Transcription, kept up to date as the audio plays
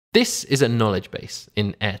This is a knowledge base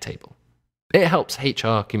in Airtable. It helps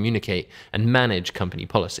HR communicate and manage company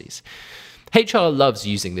policies. HR loves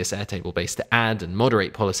using this Airtable base to add and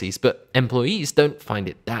moderate policies, but employees don't find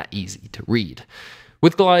it that easy to read.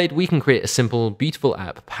 With Glide, we can create a simple, beautiful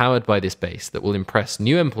app powered by this base that will impress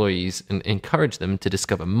new employees and encourage them to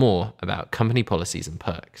discover more about company policies and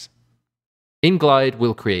perks. In Glide,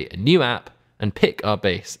 we'll create a new app and pick our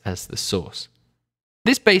base as the source.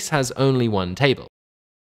 This base has only one table,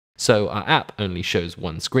 so our app only shows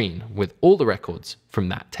one screen with all the records from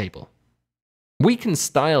that table. We can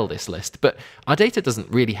style this list, but our data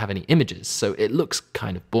doesn't really have any images, so it looks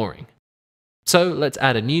kind of boring. So let's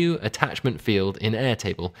add a new attachment field in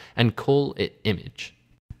Airtable and call it image.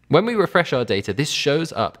 When we refresh our data, this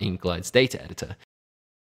shows up in Glide's data editor.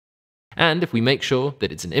 And if we make sure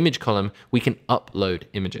that it's an image column, we can upload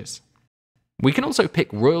images. We can also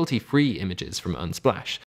pick royalty-free images from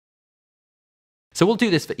Unsplash. So we'll do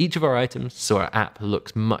this for each of our items so our app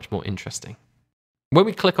looks much more interesting. When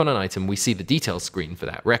we click on an item, we see the details screen for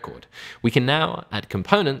that record. We can now add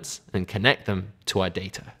components and connect them to our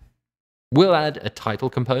data. We'll add a title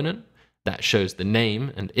component that shows the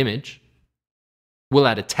name and image. We'll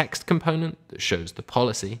add a text component that shows the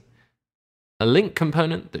policy, a link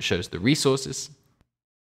component that shows the resources,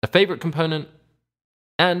 a favorite component,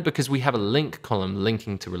 and because we have a link column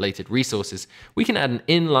linking to related resources, we can add an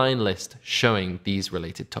inline list showing these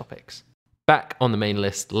related topics. Back on the main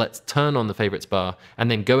list, let's turn on the favorites bar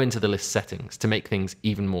and then go into the list settings to make things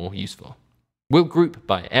even more useful. We'll group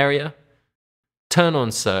by area, turn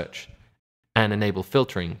on search, and enable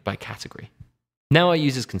filtering by category. Now our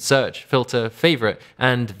users can search, filter, favorite,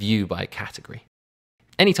 and view by category.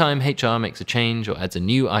 Anytime HR makes a change or adds a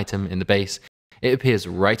new item in the base, it appears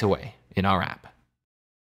right away in our app.